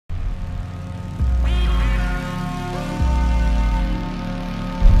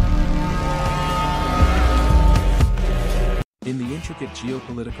In the intricate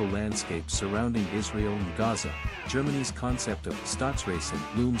geopolitical landscape surrounding Israel and Gaza, Germany's concept of Staatsräson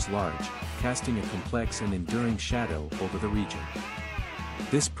looms large, casting a complex and enduring shadow over the region.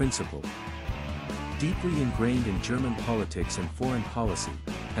 This principle, deeply ingrained in German politics and foreign policy,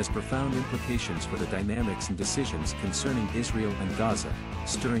 has profound implications for the dynamics and decisions concerning Israel and Gaza,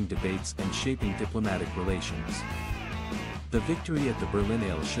 stirring debates and shaping diplomatic relations. The victory at the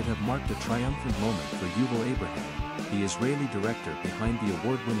Berlinale should have marked a triumphant moment for Yuval Abraham, the Israeli director behind the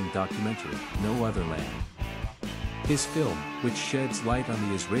award-winning documentary, No Other Land. His film, which sheds light on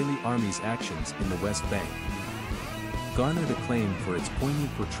the Israeli army's actions in the West Bank, garnered acclaim for its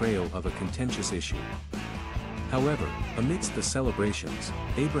poignant portrayal of a contentious issue. However, amidst the celebrations,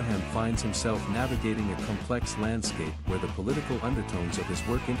 Abraham finds himself navigating a complex landscape where the political undertones of his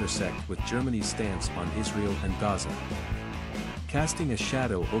work intersect with Germany's stance on Israel and Gaza, casting a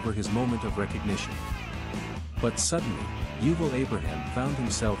shadow over his moment of recognition. But suddenly, Yuval Abraham found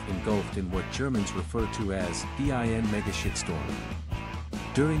himself engulfed in what Germans refer to as ein Megashitstorm.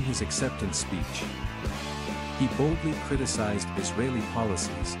 During his acceptance speech, he boldly criticized Israeli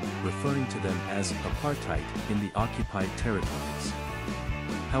policies, referring to them as apartheid in the occupied territories.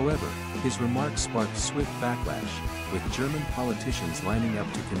 However, his remarks sparked swift backlash, with German politicians lining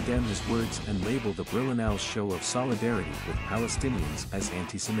up to condemn his words and label the Berlinale's show of solidarity with Palestinians as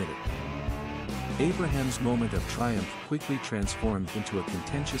anti-Semitic. Abraham's moment of triumph quickly transformed into a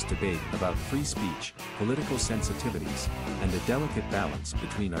contentious debate about free speech, political sensitivities, and a delicate balance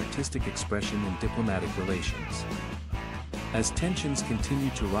between artistic expression and diplomatic relations. As tensions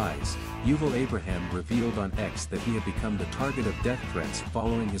continued to rise, Yuval Abraham revealed on X that he had become the target of death threats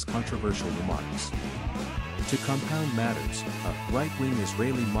following his controversial remarks. To compound matters, a right-wing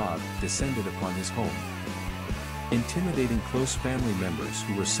Israeli mob descended upon his home, intimidating close family members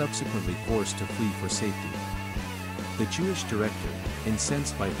who were subsequently forced to flee for safety. The Jewish director,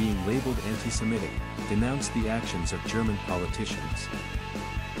 incensed by being labeled anti-Semitic, denounced the actions of German politicians,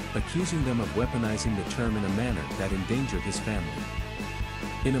 accusing them of weaponizing the term in a manner that endangered his family.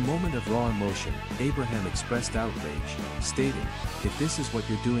 In a moment of raw emotion, Abraham expressed outrage, stating, "If this is what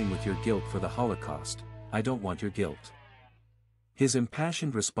you're doing with your guilt for the Holocaust, I don't want your guilt." His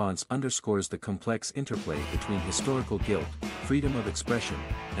impassioned response underscores the complex interplay between historical guilt, freedom of expression,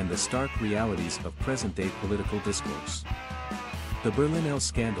 and the stark realities of present-day political discourse. The Berlinale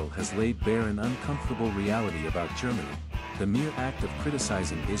scandal has laid bare an uncomfortable reality about Germany. The mere act of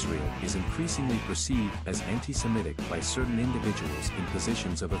criticizing Israel is increasingly perceived as anti-Semitic by certain individuals in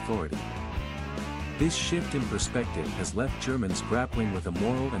positions of authority. This shift in perspective has left Germans grappling with a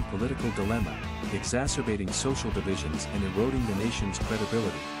moral and political dilemma, exacerbating social divisions and eroding the nation's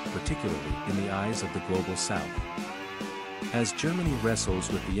credibility, particularly in the eyes of the global South. As Germany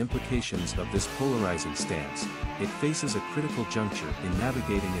wrestles with the implications of this polarizing stance, it faces a critical juncture in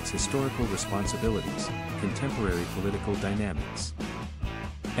navigating its historical responsibilities, contemporary political dynamics,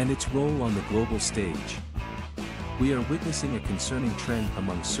 and its role on the global stage. We are witnessing a concerning trend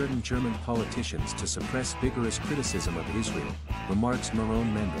among certain German politicians to suppress vigorous criticism of Israel, remarks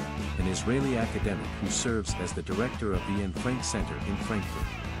Meron Mender, an Israeli academic who serves as the director of the Anne Frank Center in Frankfurt.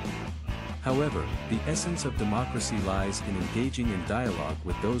 However, the essence of democracy lies in engaging in dialogue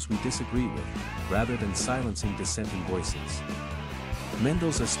with those we disagree with, rather than silencing dissenting voices.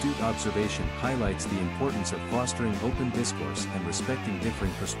 Mendel's astute observation highlights the importance of fostering open discourse and respecting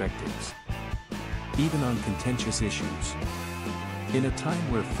differing perspectives, even on contentious issues. In a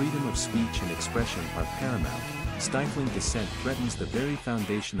time where freedom of speech and expression are paramount, stifling dissent threatens the very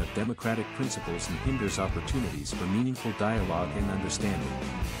foundation of democratic principles and hinders opportunities for meaningful dialogue and understanding.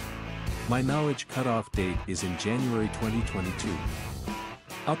 My knowledge cutoff date is in January 2022.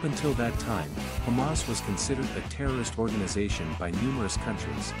 Up until that time, Hamas was considered a terrorist organization by numerous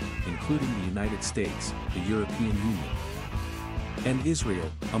countries, including the United States, the European Union, and Israel,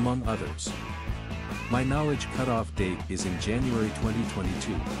 among others. My knowledge cutoff date is in January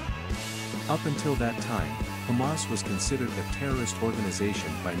 2022. Up until that time, Hamas was considered a terrorist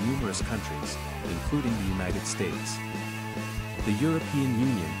organization by numerous countries, including the United States, the European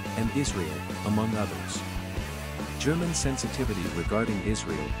Union, and Israel, among others. German sensitivity regarding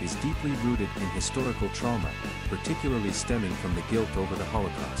Israel is deeply rooted in historical trauma, particularly stemming from the guilt over the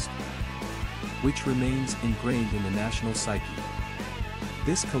Holocaust, which remains ingrained in the national psyche.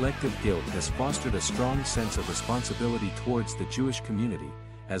 This collective guilt has fostered a strong sense of responsibility towards the Jewish community,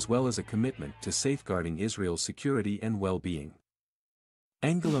 as well as a commitment to safeguarding Israel's security and well-being.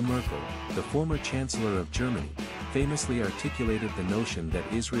 Angela Merkel, the former Chancellor of Germany, famously articulated the notion that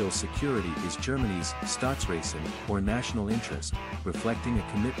Israel's security is Germany's Staatsräson, or national interest, reflecting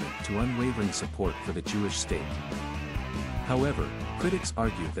a commitment to unwavering support for the Jewish state. However, critics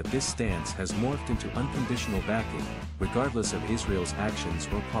argue that this stance has morphed into unconditional backing, regardless of Israel's actions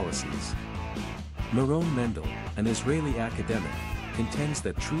or policies. Meron Mendel, an Israeli academic, contends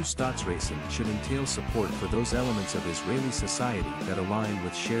that true Staatsräson should entail support for those elements of Israeli society that align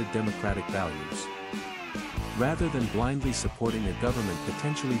with shared democratic values, rather than blindly supporting a government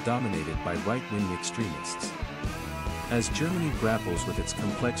potentially dominated by right-wing extremists. As Germany grapples with its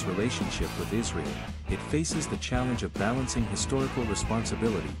complex relationship with Israel, it faces the challenge of balancing historical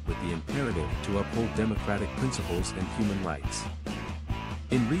responsibility with the imperative to uphold democratic principles and human rights.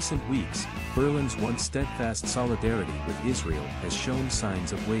 In recent weeks, Berlin's once steadfast solidarity with Israel has shown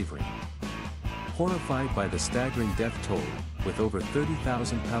signs of wavering. Horrified by the staggering death toll, with over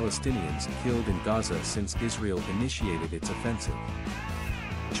 30,000 Palestinians killed in Gaza since Israel initiated its offensive,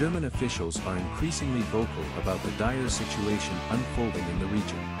 German officials are increasingly vocal about the dire situation unfolding in the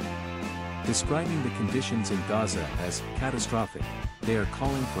region. Describing the conditions in Gaza as catastrophic, they are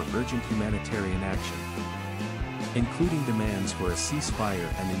calling for urgent humanitarian action, including demands for a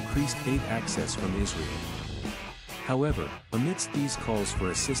ceasefire and increased aid access from Israel. However, amidst these calls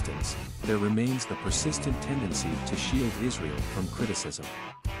for assistance, there remains the persistent tendency to shield Israel from criticism.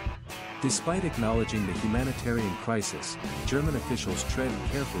 Despite acknowledging the humanitarian crisis, German officials tread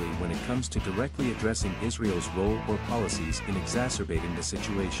carefully when it comes to directly addressing Israel's role or policies in exacerbating the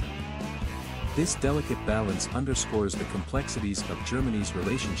situation. This delicate balance underscores the complexities of Germany's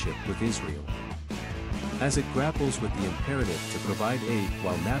relationship with Israel, as it grapples with the imperative to provide aid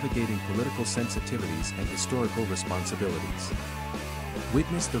while navigating political sensitivities and historical responsibilities.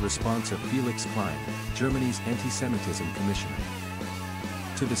 Witness the response of Felix Klein, Germany's anti-Semitism commissioner,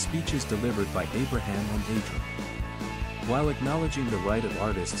 to the speeches delivered by Abraham and Adrian. While acknowledging the right of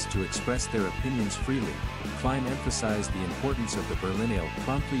artists to express their opinions freely, Klein emphasized the importance of the Berlinale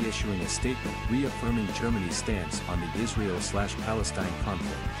promptly issuing a statement reaffirming Germany's stance on the Israel-Palestine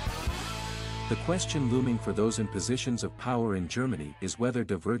conflict. The question looming for those in positions of power in Germany is whether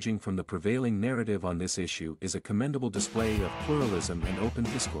diverging from the prevailing narrative on this issue is a commendable display of pluralism and open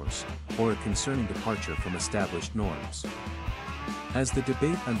discourse, or a concerning departure from established norms. As the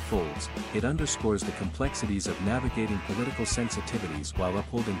debate unfolds, it underscores the complexities of navigating political sensitivities while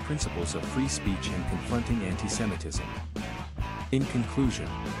upholding principles of free speech and confronting anti-Semitism. In conclusion,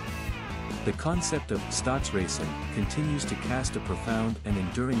 the concept of Staatsräson continues to cast a profound and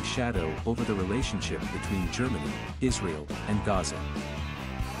enduring shadow over the relationship between Germany, Israel, and Gaza.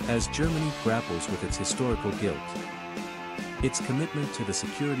 As Germany grapples with its historical guilt, its commitment to the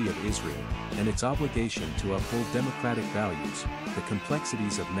security of Israel, and its obligation to uphold democratic values, the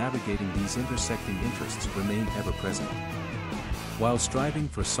complexities of navigating these intersecting interests remain ever present. While striving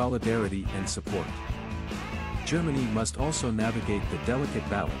for solidarity and support, Germany must also navigate the delicate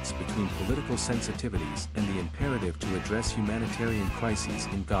balance between political sensitivities and the imperative to address humanitarian crises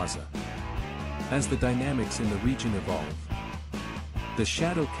in Gaza. As the dynamics in the region evolve, the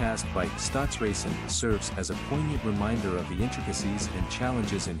shadow cast by Staatsräson serves as a poignant reminder of the intricacies and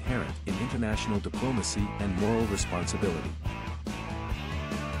challenges inherent in international diplomacy and moral responsibility.